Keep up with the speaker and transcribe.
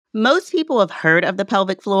Most people have heard of the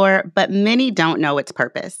pelvic floor, but many don't know its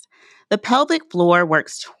purpose. The pelvic floor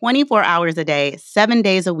works 24 hours a day, 7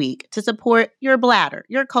 days a week to support your bladder,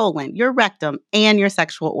 your colon, your rectum, and your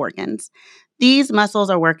sexual organs. These muscles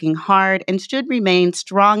are working hard and should remain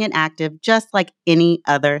strong and active just like any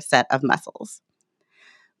other set of muscles.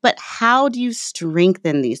 But how do you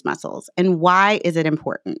strengthen these muscles, and why is it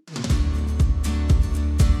important?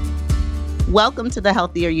 Welcome to the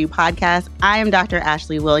Healthier You podcast. I am Dr.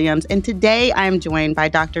 Ashley Williams, and today I am joined by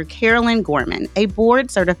Dr. Carolyn Gorman, a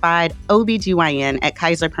board-certified OBGYN at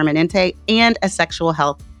Kaiser Permanente and a sexual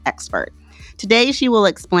health expert. Today, she will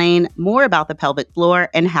explain more about the pelvic floor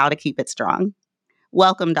and how to keep it strong.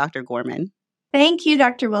 Welcome, Dr. Gorman. Thank you,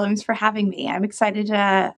 Dr. Williams, for having me. I'm excited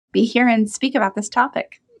to be here and speak about this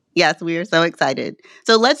topic. Yes, we are so excited.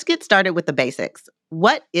 So let's get started with the basics.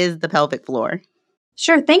 What is the pelvic floor?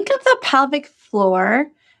 Sure. Think of the pelvic floor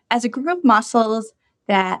as a group of muscles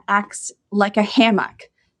that acts like a hammock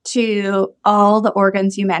to all the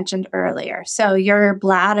organs you mentioned earlier. So your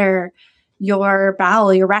bladder, your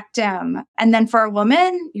bowel, your rectum, and then for a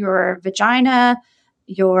woman, your vagina,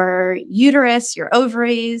 your uterus, your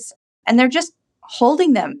ovaries, and they're just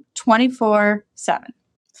holding them 24/7. It's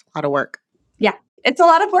a lot of work. Yeah. It's a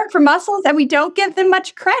lot of work for muscles and we don't give them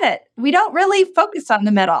much credit. We don't really focus on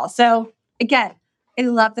them at all. So again, I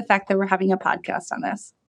love the fact that we're having a podcast on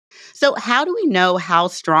this. So how do we know how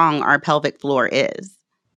strong our pelvic floor is?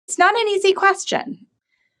 It's not an easy question.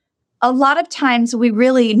 A lot of times we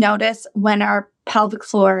really notice when our pelvic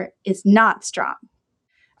floor is not strong.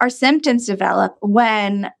 Our symptoms develop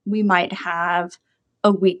when we might have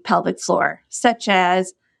a weak pelvic floor, such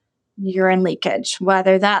as urine leakage,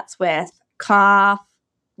 whether that's with cough,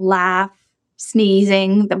 laugh,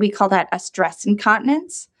 sneezing, that we call that a stress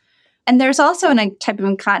incontinence. And there's also a type of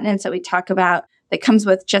incontinence that we talk about that comes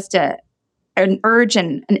with just an urge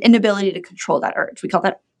and an inability to control that urge. We call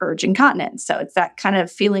that urge incontinence. So it's that kind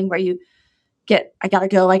of feeling where you get, I gotta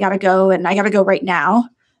go, and I gotta go right now.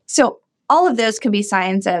 So all of those can be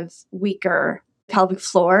signs of weaker pelvic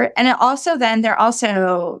floor. And there are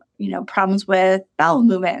also, problems with bowel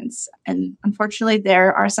movements. And unfortunately,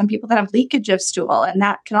 there are some people that have leakage of stool, and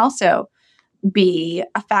that can also be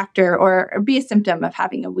a factor or be a symptom of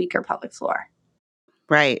having a weaker pelvic floor.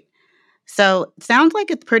 Right. So it sounds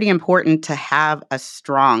like it's pretty important to have a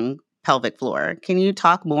strong pelvic floor. Can you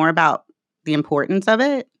talk more about the importance of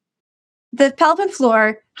it? The pelvic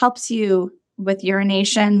floor helps you with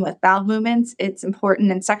urination, with bowel movements. It's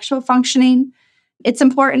important in sexual functioning. It's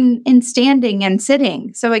important in standing and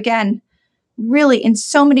sitting. So again, really in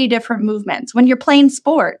so many different movements. When you're playing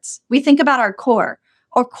sports, we think about our core.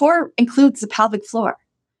 Our core includes the pelvic floor.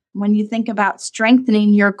 When you think about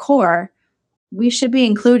strengthening your core, we should be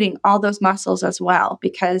including all those muscles as well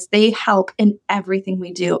because they help in everything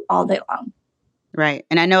we do all day long. Right.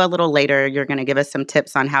 And I know a little later you're going to give us some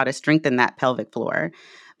tips on how to strengthen that pelvic floor.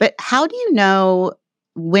 But how do you know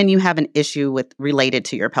when you have an issue related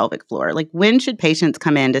to your pelvic floor? Like when should patients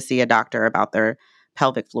come in to see a doctor about their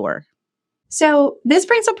pelvic floor? So this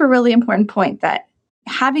brings up a really important point that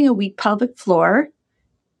having a weak pelvic floor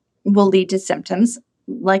will lead to symptoms,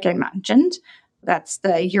 like I mentioned. That's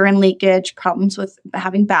the urine leakage, problems with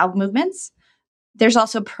having bowel movements. There's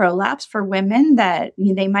also prolapse for women that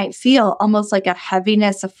they might feel almost like a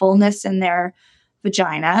heaviness, a fullness in their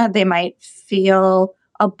vagina. They might feel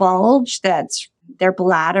a bulge that's their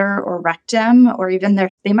bladder or rectum, or even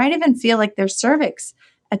they might even feel like their cervix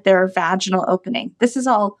at their vaginal opening. These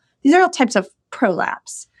are all types of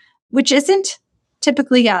prolapse, which isn't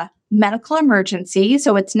typically a medical emergency.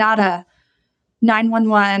 So it's not a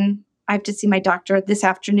 911, I have to see my doctor this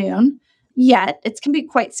afternoon. Yet it can be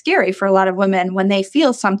quite scary for a lot of women when they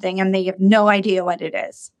feel something and they have no idea what it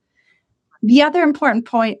is. The other important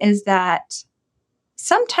point is that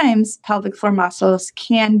sometimes pelvic floor muscles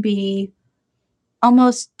can be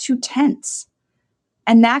almost too tense,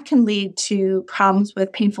 and that can lead to problems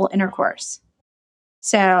with painful intercourse.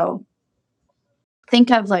 So think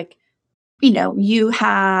of you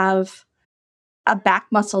have a back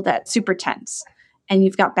muscle that's super tense and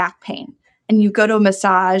you've got back pain and you go to a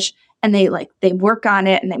massage and they work on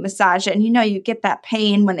it and they massage it and you get that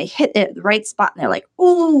pain when they hit it at the right spot and they're like,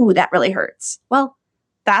 ooh, that really hurts. Well,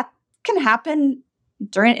 that can happen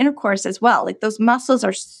during intercourse as well. Like those muscles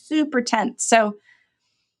are super tense. So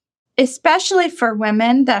especially for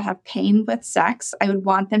women that have pain with sex, I would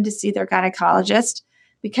want them to see their gynecologist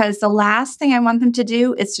because the last thing I want them to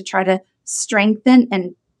do is to try to strengthen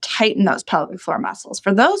and tighten those pelvic floor muscles.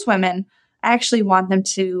 For those women, I actually want them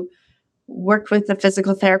to work with a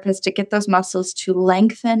physical therapist to get those muscles to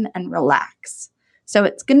lengthen and relax. So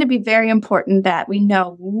it's going to be very important that we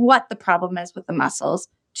know what the problem is with the muscles,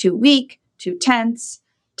 too weak, too tense,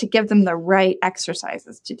 to give them the right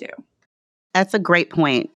exercises to do. That's a great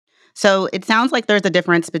point. So it sounds like there's a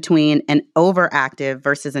difference between an overactive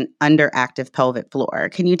versus an underactive pelvic floor.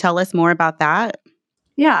 Can you tell us more about that?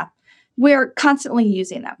 Yeah, we're constantly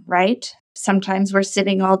using them, right? Sometimes we're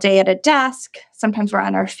sitting all day at a desk. Sometimes we're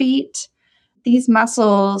on our feet. These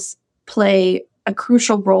muscles play a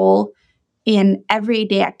crucial role in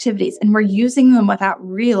everyday activities, and we're using them without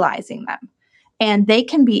realizing them. And they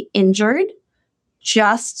can be injured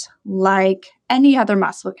just like any other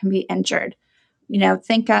muscle can be injured.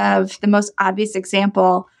 Think of the most obvious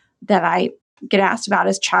example that I get asked about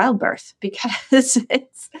is childbirth, because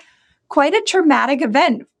it's quite a traumatic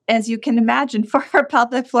event, as you can imagine, for our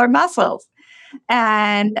pelvic floor muscles.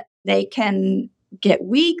 And they can get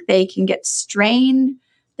weak, they can get strained,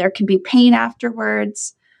 there can be pain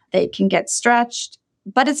afterwards, they can get stretched.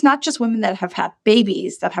 But it's not just women that have had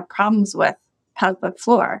babies that have problems with pelvic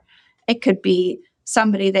floor. It could be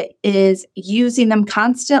somebody that is using them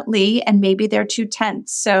constantly and maybe they're too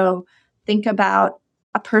tense. So think about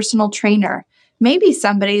a personal trainer, maybe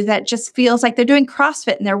somebody that just feels like they're doing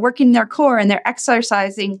CrossFit and they're working their core and they're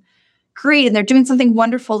exercising great and they're doing something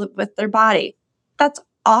wonderful with their body. That's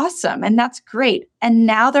awesome and that's great. And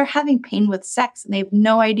now they're having pain with sex and they have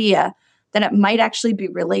no idea that it might actually be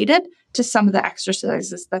related to some of the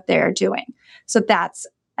exercises that they're doing. So that's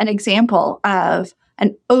an example of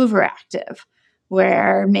an overactive,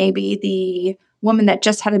 where maybe the woman that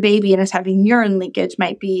just had a baby and is having urine leakage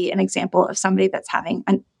might be an example of somebody that's having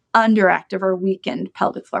an underactive or weakened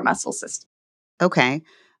pelvic floor muscle system. Okay.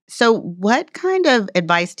 So what kind of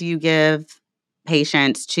advice do you give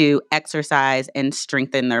patients to exercise and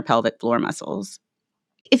strengthen their pelvic floor muscles?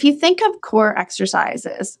 If you think of core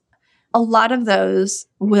exercises, a lot of those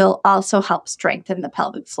will also help strengthen the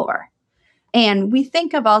pelvic floor. And we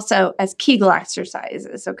think of also as Kegel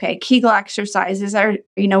exercises, okay? Kegel exercises are,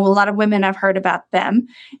 a lot of women have heard about them,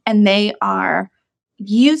 and they are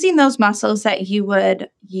using those muscles that you would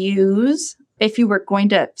use if you were going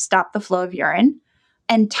to stop the flow of urine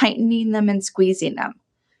and tightening them and squeezing them.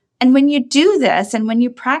 And when you do this and when you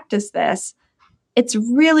practice this, it's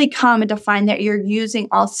really common to find that you're using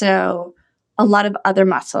also a lot of other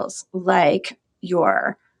muscles like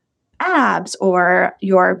your abs or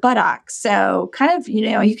your buttocks. So kind of,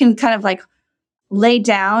 you can kind of like lay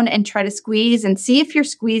down and try to squeeze and see if you're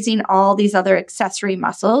squeezing all these other accessory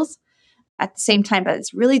muscles at the same time. But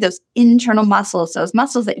it's really those internal muscles, those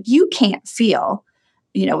muscles that you can't feel,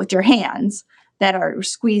 with your hands, that are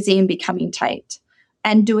squeezing and becoming tight,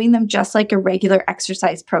 and doing them just like a regular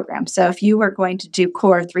exercise program. So if you were going to do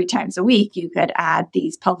core 3 times a week, you could add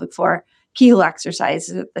these pelvic floor Kegel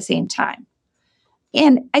exercises at the same time.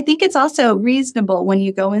 And I think it's also reasonable when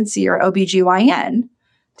you go and see your OBGYN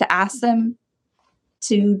to ask them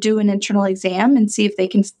to do an internal exam and see if they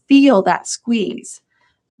can feel that squeeze,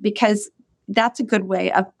 because that's a good way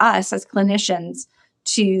of us as clinicians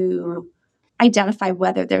to identify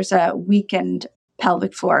whether there's a weakened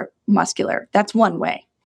pelvic floor muscular. That's one way.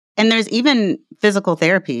 And there's even physical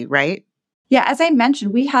therapy, right? Yeah, as I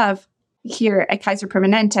mentioned, we have here at Kaiser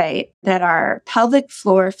Permanente that are pelvic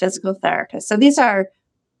floor physical therapists. So these are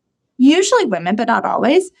usually women, but not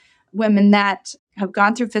always, women that have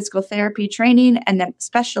gone through physical therapy training and then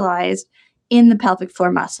specialized in the pelvic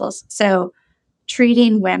floor muscles. So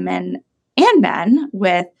treating women and men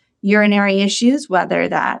with urinary issues, whether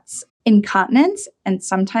that's incontinence, and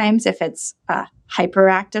sometimes if it's a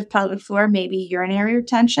hyperactive pelvic floor, maybe urinary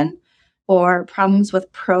retention, or problems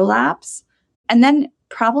with prolapse, and then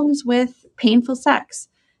problems with painful sex.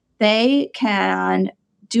 They can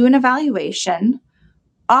do an evaluation.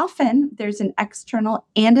 Often there's an external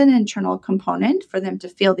and an internal component for them to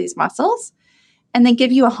feel these muscles, and they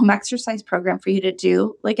give you a home exercise program for you to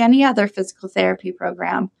do like any other physical therapy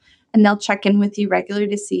program. And they'll check in with you regularly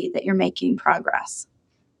to see that you're making progress.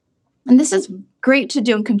 And this is great to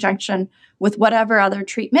do in conjunction with whatever other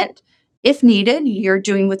treatment, if needed, you're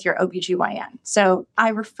doing with your OBGYN. So I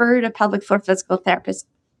refer to pelvic floor physical therapists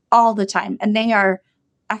all the time, and they are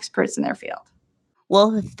experts in their field.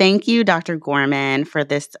 Well, thank you, Dr. Gorman, for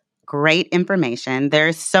this great information.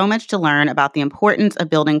 There's so much to learn about the importance of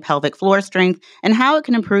building pelvic floor strength and how it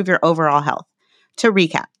can improve your overall health. To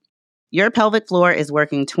recap, your pelvic floor is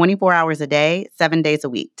working 24 hours a day, 7 days a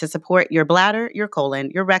week to support your bladder, your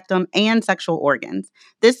colon, your rectum, and sexual organs.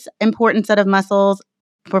 This important set of muscles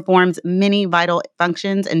performs many vital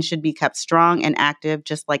functions and should be kept strong and active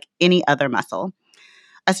just like any other muscle.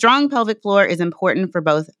 A strong pelvic floor is important for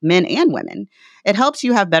both men and women. It helps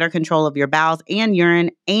you have better control of your bowels and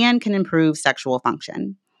urine and can improve sexual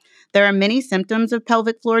function. There are many symptoms of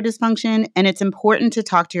pelvic floor dysfunction, and it's important to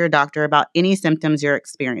talk to your doctor about any symptoms you're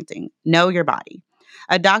experiencing. Know your body.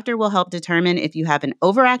 A doctor will help determine if you have an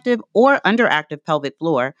overactive or underactive pelvic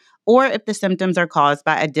floor, or if the symptoms are caused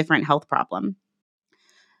by a different health problem.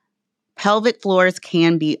 Pelvic floors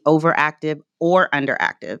can be overactive or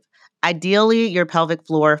underactive. Ideally, your pelvic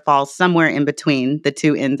floor falls somewhere in between the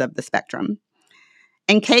two ends of the spectrum.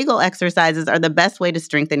 And Kegel exercises are the best way to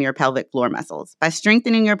strengthen your pelvic floor muscles. By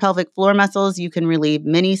strengthening your pelvic floor muscles, you can relieve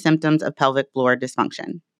many symptoms of pelvic floor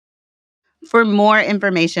dysfunction. For more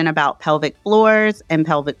information about pelvic floors and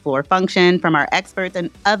pelvic floor function from our experts and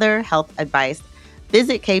other health advice,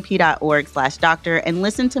 visit kp.org/doctor and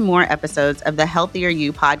listen to more episodes of the Healthier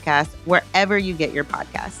You podcast wherever you get your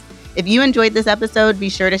podcasts. If you enjoyed this episode, be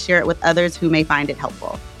sure to share it with others who may find it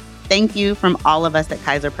helpful. Thank you from all of us at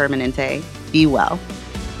Kaiser Permanente. Be well.